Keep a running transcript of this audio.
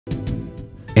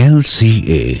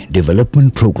LCA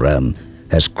development program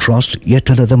has crossed yet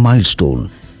another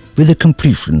milestone with the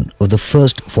completion of the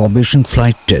first formation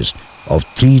flight test of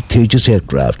 3 Tejas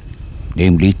aircraft,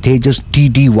 namely Tejas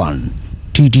TD-1,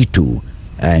 TD-2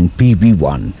 and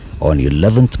PB-1 on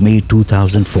 11th May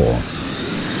 2004.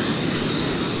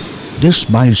 This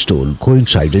milestone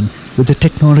coincided with the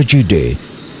Technology Day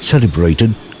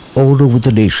celebrated all over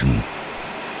the nation.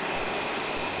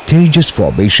 Tejas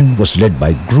formation was led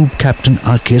by Group Captain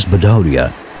RKS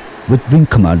Bhadauria with Wing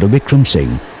Commander Vikram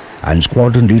Singh and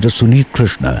Squadron Leader Suneet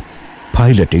Krishna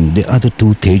piloting the other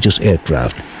 2 Tejas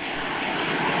aircraft.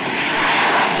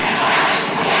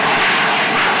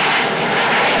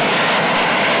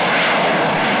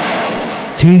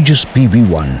 Tejas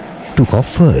PB-1 took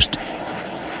off first,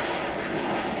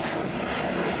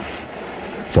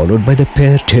 followed by the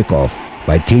pair takeoff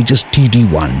by Tejas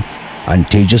TD-1 and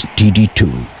Tejas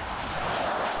TD-2.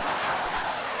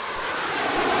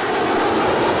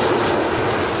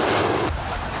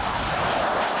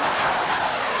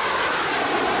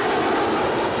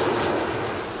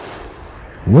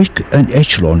 Wick and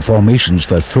echelon formations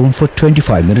were flown for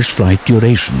 25 minutes flight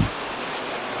duration.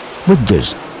 With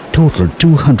this, total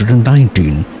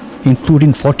 219,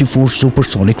 including 44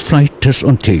 supersonic flight tests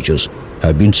on Tejas,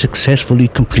 have been successfully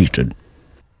completed.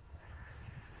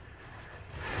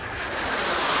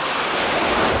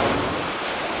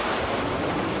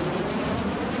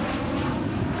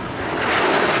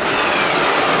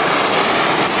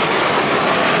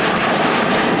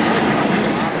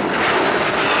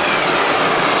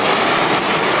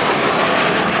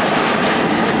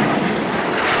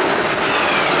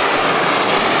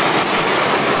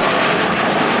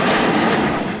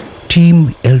 Team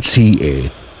LCA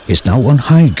is now on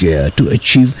high gear to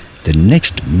achieve the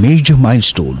next major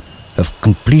milestone of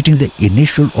completing the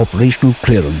initial operational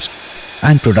clearance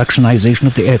and productionization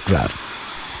of the aircraft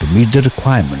to meet the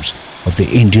requirements of the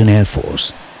Indian Air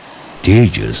Force.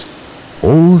 Tejas,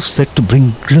 all set to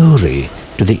bring glory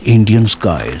to the Indian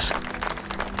skies.